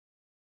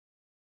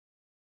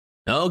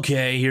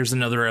Okay, here's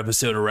another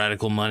episode of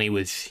Radical Money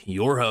with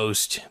your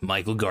host,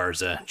 Michael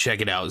Garza. Check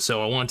it out.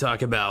 So I want to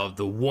talk about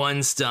the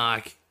one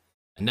stock,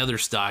 another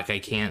stock I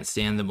can't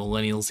stand that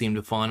millennials seem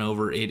to fawn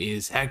over. It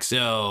is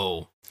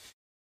Hexo.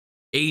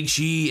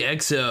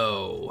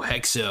 H-E-X-O.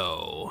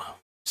 Hexo.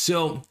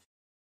 So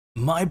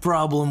my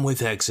problem with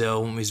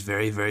Hexo is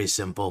very, very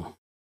simple.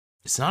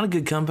 It's not a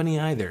good company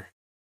either.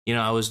 You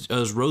know, I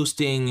was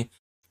roasting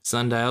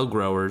Sundial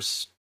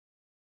Growers.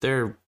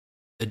 They're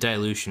a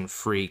dilution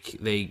freak.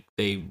 They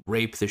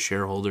rape the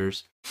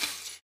shareholders.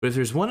 But if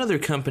there's one other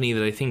company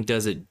that I think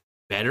does it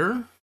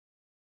better,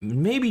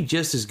 maybe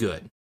just as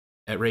good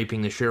at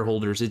raping the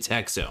shareholders, it's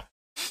Hexo.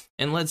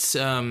 And let's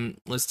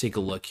take a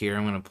look here.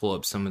 I'm going to pull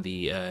up some of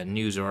the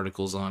news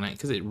articles on it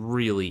because it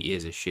really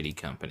is a shitty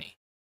company.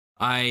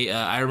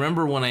 I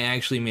remember when I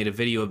actually made a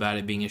video about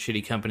it being a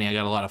shitty company, I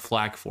got a lot of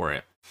flack for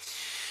it.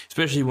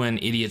 Especially when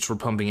idiots were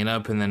pumping it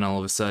up, and then all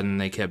of a sudden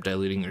they kept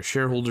diluting their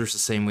shareholders the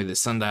same way that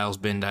Sundial's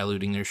been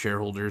diluting their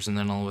shareholders, and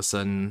then all of a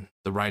sudden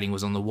the writing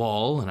was on the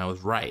wall, and I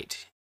was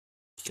right.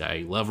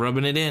 I love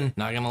rubbing it in,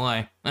 not gonna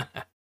lie.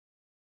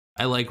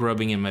 I like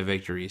rubbing in my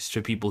victories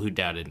to people who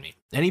doubted me.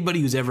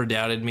 Anybody who's ever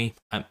doubted me,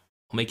 I'll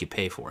make you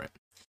pay for it.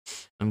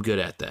 I'm good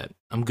at that.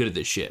 I'm good at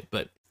this shit,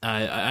 but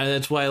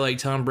that's why I like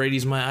Tom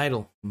Brady's my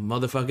idol.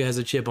 Motherfucker has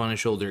a chip on his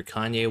shoulder.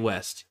 Kanye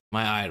West,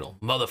 my idol.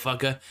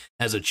 Motherfucker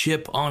has a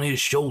chip on his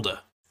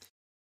shoulder.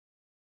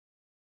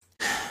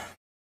 And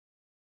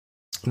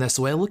that's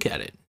the way I look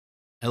at it.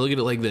 I look at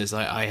it like this.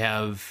 I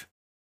have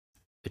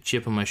a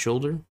chip on my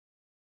shoulder.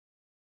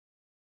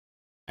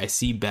 I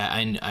see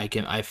bad.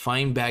 I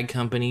find bad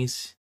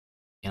companies,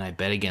 and I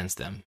bet against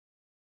them.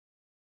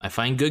 I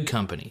find good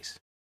companies,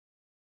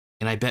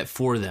 and I bet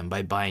for them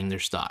by buying their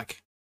stock.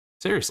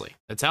 Seriously,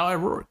 that's how I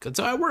work.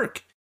 I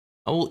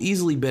will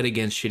easily bet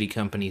against shitty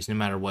companies no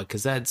matter what,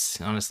 because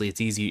that's honestly,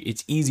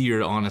 it's easier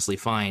to honestly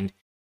find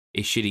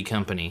a shitty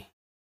company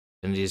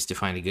than it is to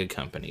find a good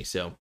company.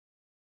 So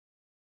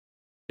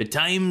the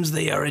times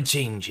they are a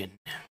changing.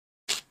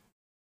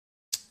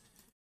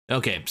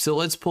 Okay, so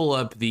let's pull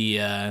up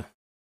the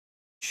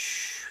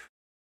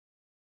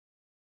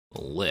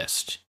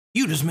list.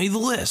 You just made the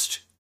list,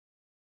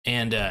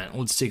 and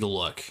let's take a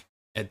look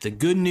at the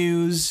good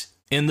news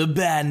and the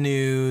bad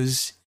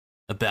news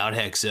about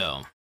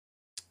Hexo.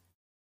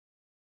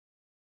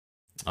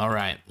 All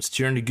right, let's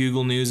turn to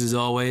Google News as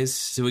always.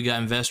 So we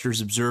got Investors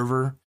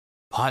Observer.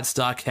 Pot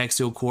stock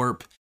Hexo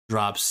Corp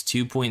drops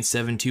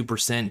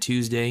 2.72%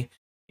 Tuesday.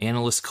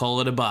 Analysts call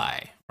it a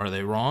buy. Are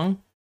they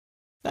wrong?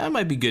 That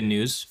might be good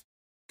news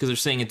because they're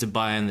saying it's a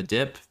buy on the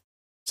dip.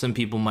 Some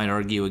people might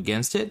argue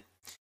against it.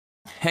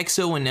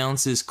 Hexo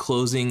announces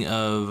closing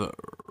of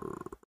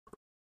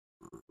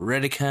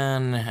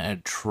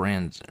Redican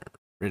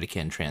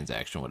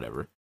transaction,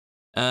 whatever.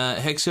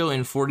 Hexo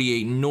and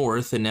 48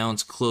 North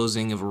announced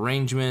closing of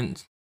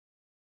arrangement.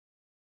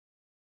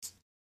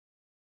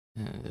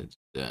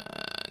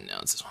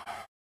 Announce this one.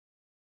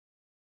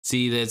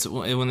 See, that's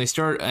when they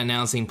start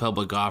announcing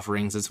public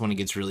offerings, that's when it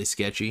gets really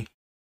sketchy.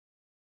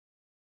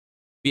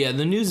 Yeah,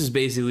 the news is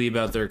basically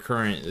about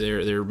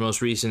their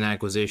most recent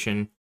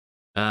acquisition.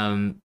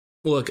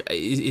 Look,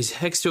 is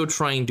Hexo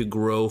trying to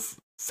grow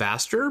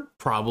faster?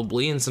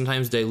 Probably, and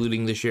sometimes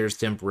diluting the shares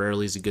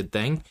temporarily is a good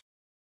thing.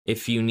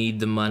 If you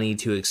need the money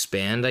to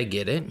expand, I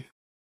get it.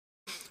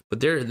 But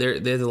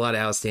there's a lot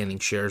of outstanding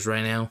shares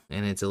right now,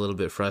 and it's a little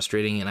bit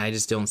frustrating, and I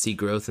just don't see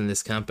growth in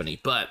this company.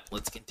 But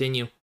let's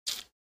continue.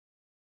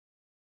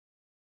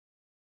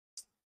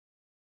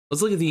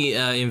 Let's look at the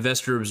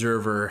Investor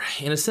Observer.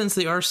 In a sense,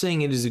 they are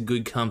saying it is a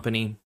good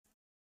company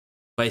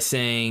by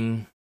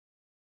saying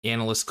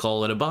analysts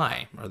call it a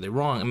buy. Are they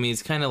wrong? I mean,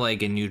 it's kind of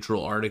like a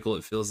neutral article,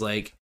 it feels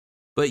like.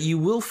 But you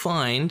will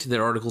find that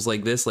articles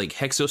like this, like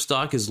Hexo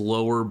stock is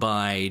lower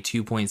by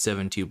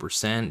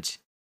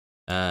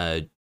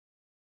 2.72%.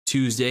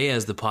 Tuesday,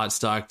 as the pot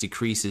stock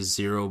decreases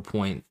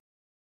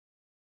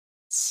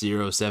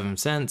 0.07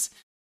 cents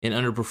and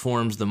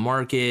underperforms the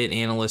market.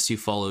 Analysts who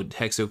followed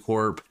Hexo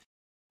Corp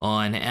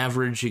on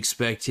average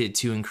expect it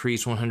to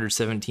increase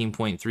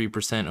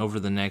 117.3%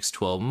 over the next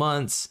 12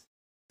 months.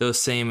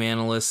 Those same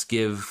analysts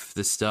give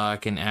the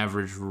stock an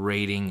average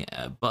rating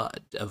of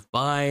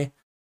buy.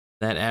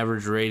 That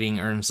average rating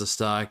earns the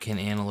stock an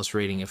analyst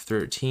rating of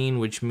 13,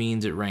 which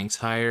means it ranks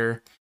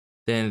higher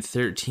than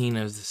 13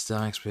 of the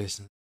stocks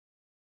based on.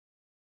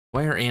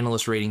 Why are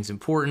analyst ratings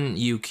important?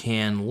 You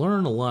can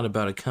learn a lot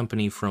about a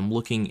company from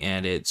looking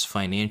at its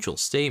financial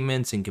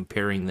statements and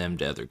comparing them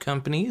to other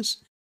companies.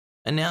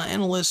 And now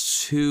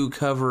analysts who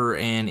cover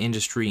an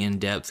industry in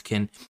depth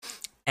can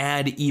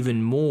add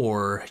even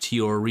more to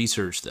your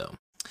research, though.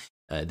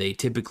 They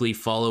typically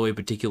follow a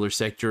particular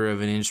sector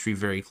of an industry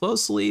very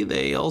closely.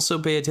 They also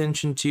pay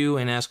attention to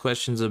and ask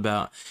questions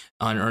about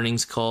on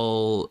earnings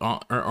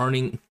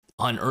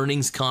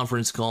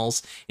conference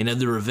calls and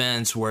other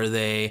events where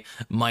they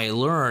might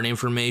learn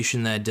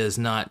information that does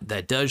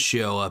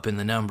show up in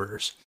the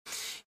numbers.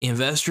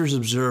 Investors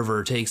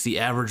Observer takes the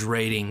average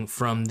rating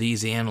from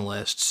these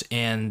analysts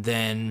and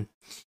then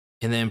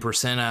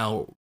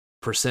percentile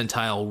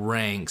percentile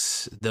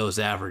ranks those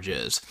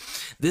averages.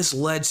 This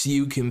lets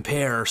you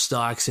compare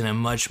stocks in a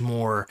much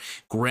more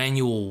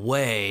granular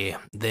way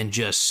than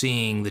just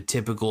seeing the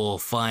typical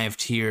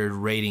 5-tiered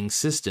rating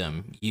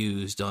system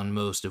used on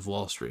most of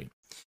Wall Street.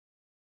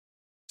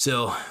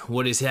 So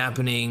what is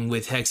happening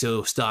with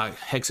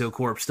Hexo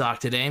Corp stock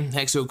today?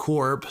 Hexo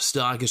Corp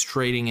stock is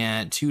trading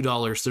at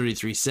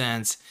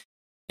 $2.33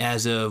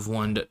 as of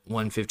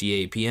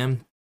 1:58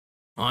 p.m.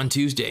 on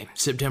Tuesday,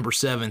 September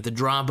 7th, a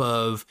drop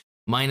of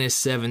minus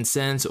 7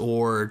 cents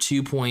or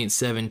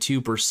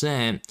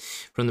 2.72%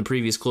 from the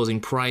previous closing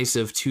price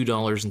of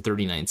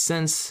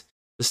 $2.39.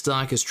 The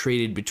stock has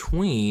traded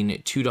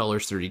between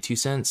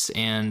 $2.32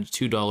 and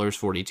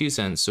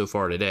 $2.42 so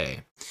far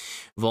today.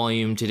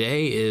 Volume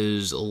today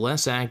is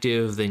less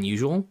active than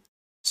usual.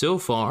 So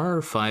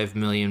far,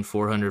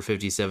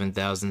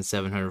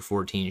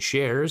 5,457,714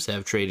 shares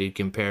have traded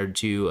compared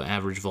to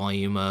average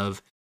volume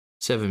of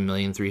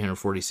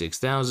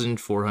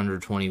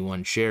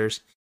 7,346,421 shares.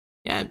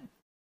 Yeah,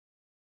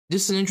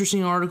 just an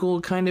interesting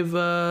article. Kind of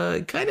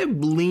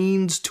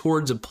leans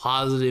towards a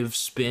positive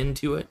spin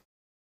to it,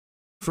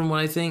 from what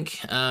I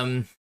think.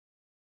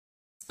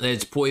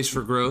 It's poised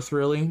for growth,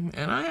 really,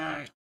 and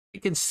I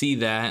can see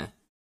that.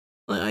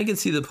 I can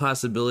see the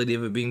possibility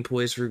of it being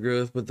poised for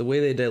growth, but the way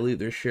they dilute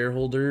their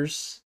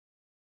shareholders,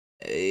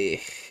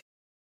 I'm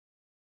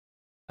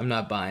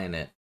not buying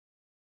it.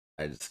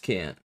 I just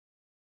can't.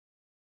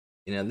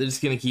 You know, they're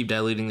just going to keep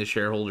diluting the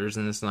shareholders,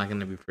 and it's not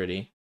going to be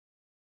pretty.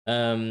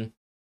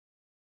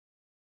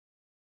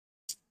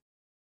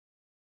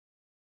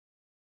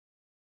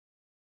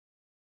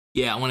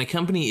 Yeah, when a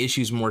company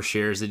issues more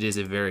shares, it is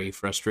a very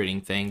frustrating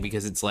thing,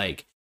 because it's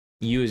like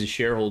you as a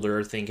shareholder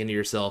are thinking to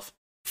yourself,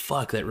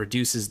 fuck, that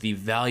reduces the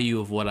value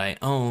of what I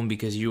own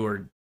because you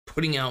are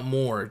putting out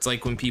more. It's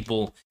like when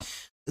people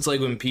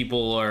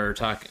are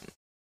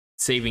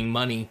saving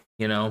money,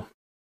 you know,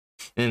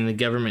 and the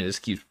government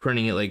just keeps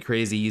printing it like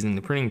crazy using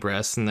the printing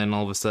press, and then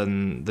all of a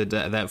sudden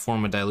that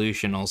form of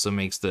dilution also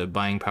makes the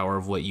buying power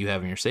of what you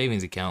have in your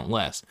savings account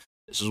less.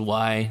 This is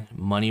why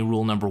money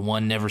rule number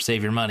 1, never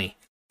save your money.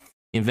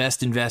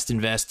 Invest in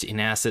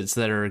assets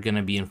that are going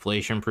to be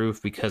inflation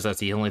proof, because that's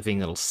the only thing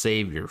that'll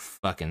save your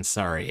fucking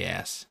sorry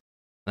ass.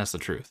 That's the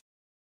truth.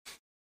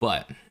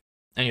 But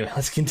anyway,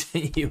 let's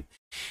continue.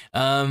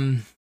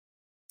 Let's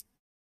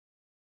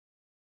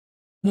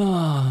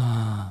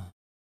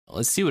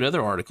see what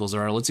other articles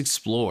are. Let's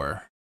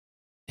explore.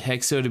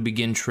 Hexo to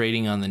begin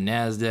trading on the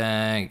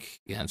NASDAQ.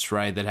 Yeah, that's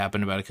right. That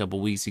happened about a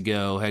couple weeks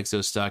ago.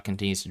 Hexo stock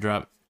continues to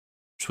drop,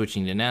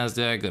 switching to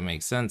NASDAQ. That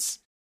makes sense.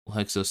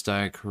 Hexo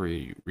stock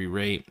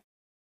re-rate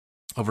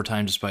over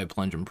time despite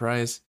plunge in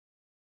price.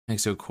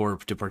 Hexo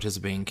Corp to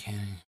participate in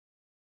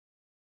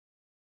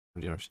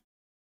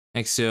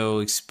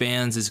Hexo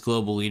expands its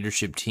global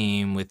leadership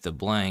team with the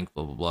blank,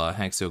 blah, blah, blah.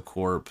 Hexo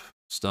Corp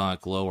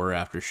stock lower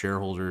after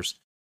shareholders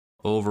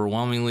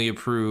overwhelmingly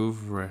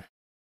approve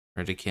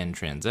Redican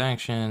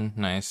transaction.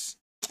 Nice.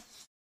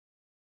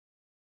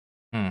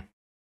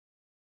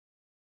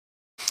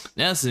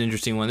 That's an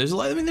interesting one. There's a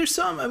lot. I mean, there's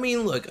some. I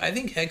mean, look, I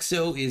think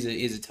Hexo is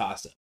a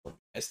toss-up.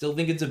 I still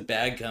think it's a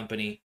bad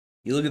company.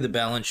 You look at the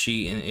balance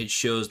sheet, and it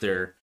shows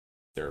they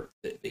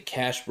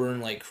cash burn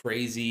like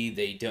crazy.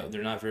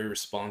 They're not very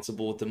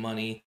responsible with the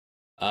money.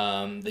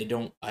 They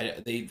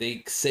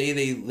say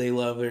they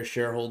love their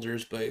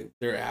shareholders, but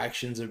their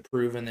actions have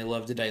proven they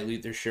love to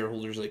dilute their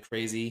shareholders like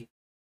crazy,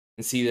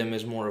 and see them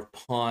as more of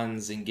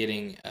pawns in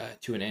getting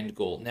to an end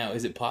goal. Now,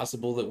 is it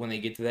possible that when they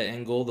get to that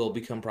end goal, they'll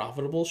become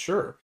profitable?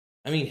 Sure.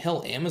 I mean,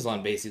 hell,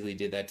 Amazon basically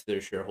did that to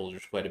their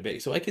shareholders quite a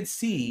bit. So I could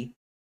see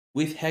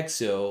with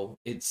Hexo,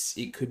 it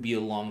could be a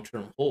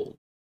long-term hold,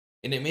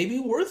 and it may be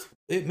worth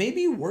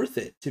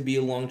it to be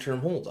a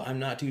long-term hold. I'm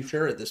not too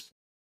sure at this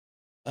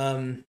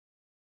point.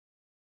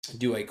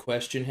 Do I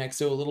question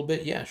Hexo a little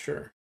bit? Yeah,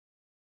 sure.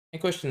 I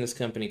question this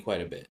company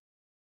quite a bit.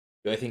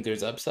 Do I think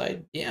there's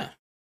upside? Yeah,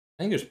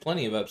 I think there's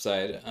plenty of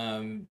upside.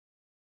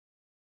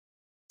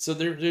 So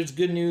there's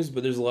good news,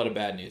 but there's a lot of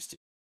bad news too.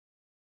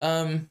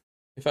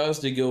 If I was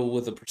to go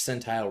with a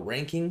percentile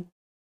ranking,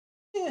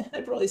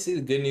 I'd probably say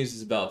the good news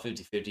is about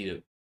 50-50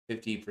 to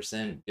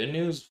 50% good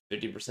news,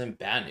 50%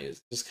 bad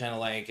news. Just kind of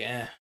like,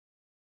 A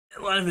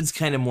lot of it's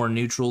kind of more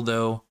neutral,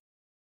 though.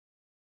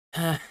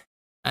 I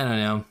don't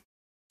know.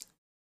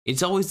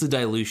 It's always the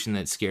dilution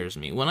that scares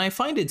me. When I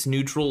find it's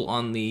neutral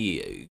on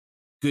the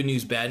good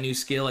news, bad news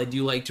scale, I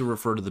do like to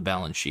refer to the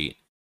balance sheet,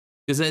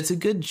 because it's a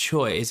good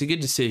choice. It's a good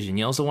decision.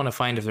 You also want to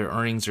find if their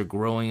earnings are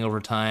growing over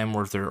time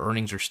or if their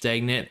earnings are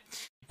stagnant.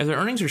 If their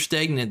earnings are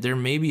stagnant, there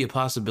may be a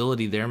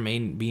possibility there may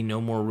be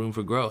no more room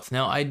for growth.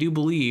 Now, I do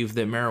believe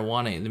that the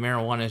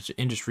marijuana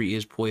industry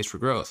is poised for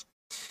growth,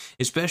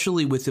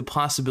 especially with the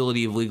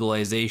possibility of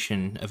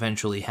legalization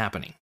eventually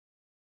happening.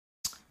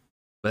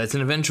 But that's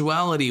an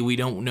eventuality. We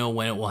don't know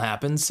when it will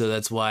happen, so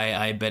that's why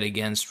I bet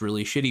against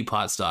really shitty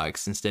pot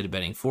stocks instead of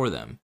betting for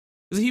them.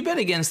 Because if you bet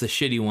against the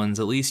shitty ones,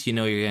 at least you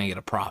know you're going to get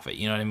a profit,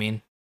 you know what I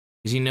mean?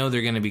 because you know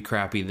they're going to be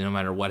crappy no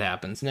matter what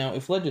happens. Now,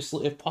 if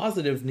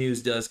positive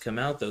news does come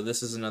out, though,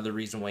 this is another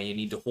reason why you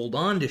need to hold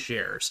on to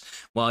shares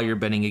while you're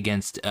betting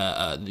against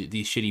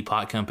these shitty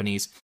pot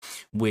companies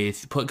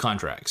with put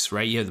contracts,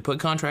 right? You have the put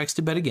contracts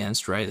to bet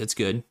against, right? That's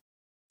good.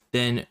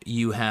 Then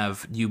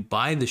you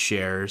buy the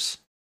shares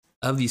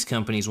of these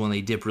companies when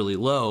they dip really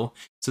low,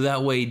 so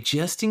that way,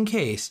 just in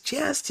case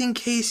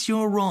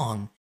you're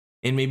wrong,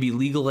 and maybe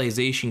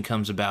legalization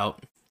comes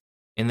about,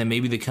 and then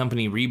maybe the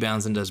company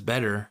rebounds and does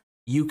better,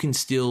 you can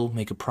still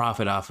make a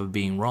profit off of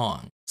being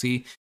wrong.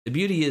 See, the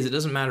beauty is it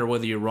doesn't matter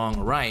whether you're wrong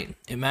or right.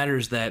 It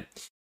matters that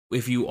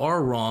if you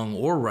are wrong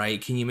or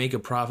right, can you make a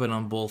profit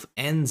on both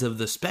ends of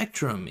the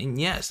spectrum? And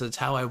yes, that's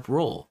how I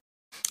roll.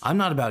 I'm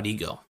not about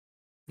ego.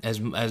 As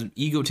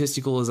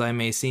egotistical as I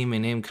may seem,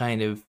 and am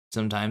kind of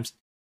sometimes,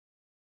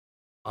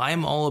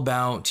 I'm all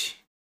about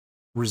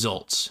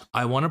results.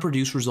 I want to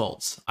produce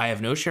results. I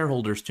have no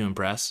shareholders to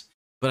impress,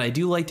 but I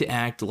do like to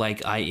act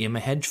like I am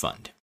a hedge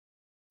fund.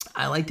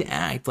 I like to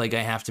act like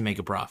I have to make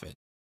a profit.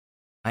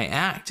 I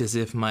act as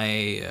if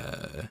my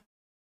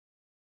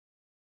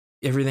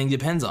everything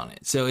depends on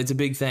it. So it's a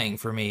big thing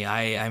for me.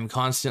 I'm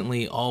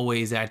constantly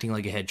always acting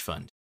like a hedge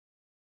fund.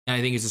 And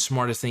I think it's the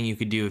smartest thing you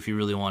could do if you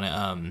really want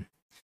to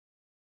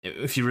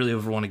if you really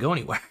ever want to go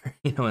anywhere,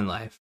 in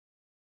life.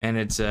 And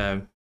it's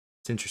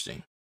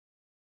interesting.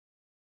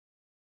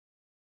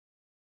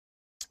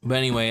 But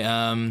anyway,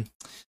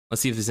 let's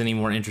see if there's any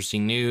more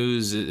interesting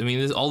news. I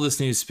mean, all this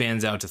news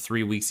spans out to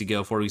 4 weeks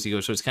ago,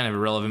 so it's kind of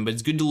irrelevant, but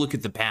it's good to look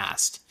at the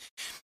past.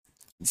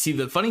 See,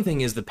 the funny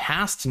thing is the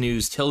past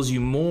news tells you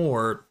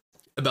more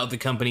about the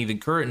company than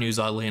current news,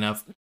 oddly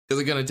enough,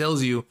 because it kind of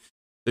tells you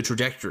the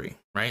trajectory,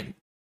 right?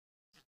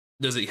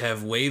 Does it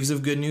have waves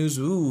of good news?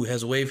 Ooh,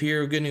 has a wave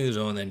here of good news.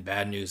 Oh, and then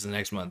bad news the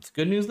next month.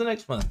 Good news the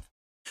next month.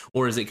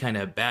 Or is it kind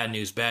of bad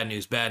news, bad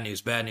news, bad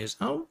news, bad news?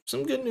 Oh,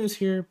 some good news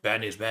here,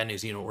 bad news,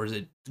 or is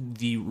it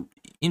the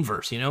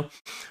inverse,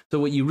 So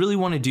what you really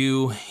want to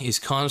do is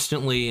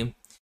constantly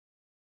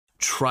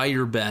try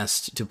your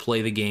best to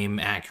play the game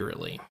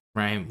accurately,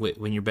 right?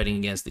 When you're betting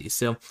against these.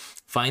 So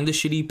find the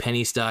shitty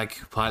penny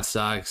stock, pot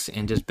stocks,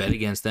 and just bet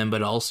against them,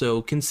 but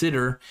also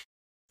consider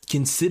the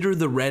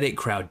Reddit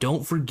crowd.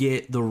 Don't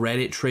forget the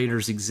Reddit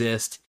traders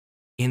exist,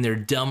 and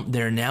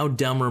they're now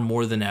dumber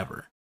more than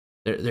ever.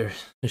 They're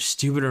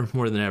stupider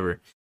more than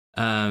ever.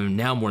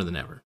 Now more than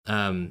ever.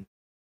 And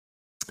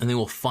they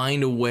will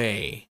find a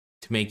way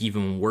to make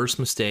even worse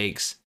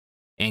mistakes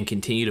and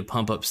continue to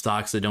pump up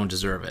stocks that don't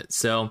deserve it.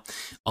 So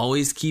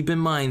always keep in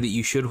mind that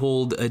you should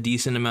hold a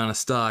decent amount of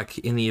stock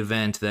in the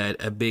event that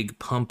a big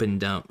pump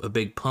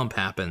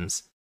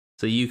happens,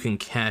 so you can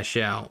cash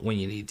out when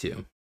you need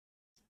to.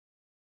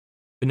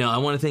 But no, I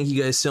want to thank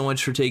you guys so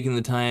much for taking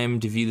the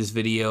time to view this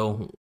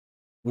video.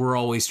 We're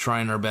always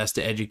trying our best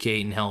to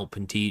educate and help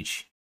and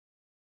teach.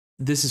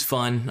 This is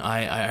fun.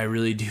 I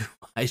really do.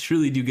 I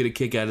really do get a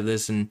kick out of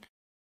this, and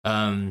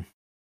I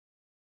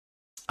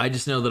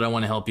just know that I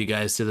want to help you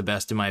guys to the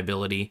best of my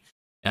ability.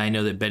 And I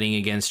know that betting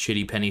against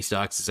shitty penny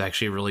stocks is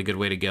actually a really good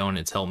way to go, and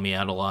it's helped me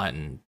out a lot,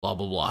 and blah,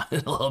 blah, blah.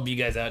 It'll help you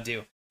guys out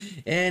too.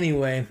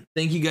 Anyway,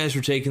 thank you guys for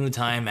taking the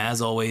time,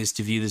 as always,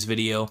 to view this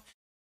video.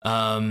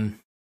 Have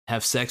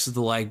sex with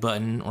the like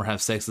button or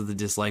have sex with the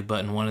dislike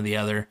button, one or the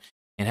other.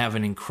 And have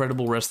an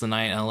incredible rest of the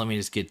night. Let me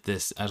just get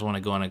this. I just want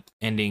to go on an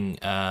ending,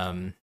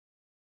 an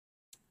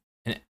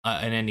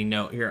ending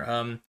note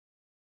here.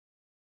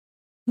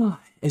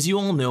 As you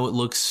all know, it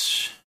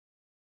looks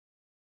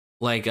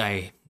like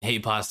I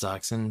hate pot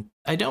stocks, and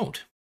I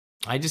don't.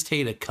 I just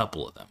hate a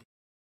couple of them.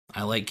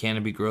 I like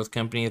Canopy Growth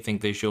Company. I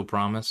think they show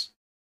promise.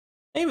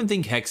 I even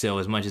think Hexo,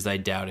 as much as I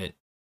doubt it,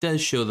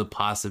 does show the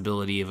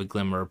possibility of a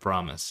glimmer of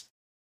promise.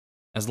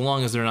 As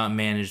long as they're not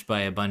managed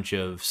by a bunch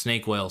of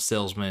snake oil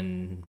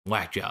salesmen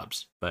whack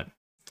jobs. But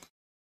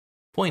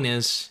point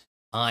is,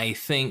 I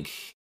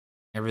think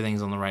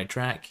everything's on the right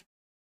track.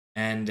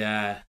 And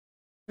where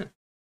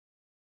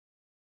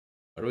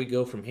do we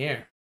go from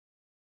here?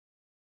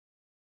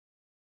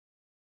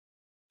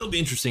 It'll be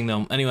interesting,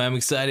 though. Anyway, I'm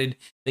excited.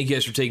 Thank you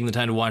guys for taking the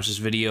time to watch this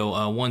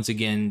video. Once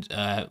again,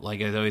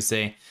 like I always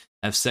say,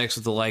 have sex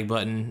with the like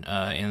button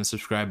and the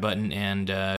subscribe button, and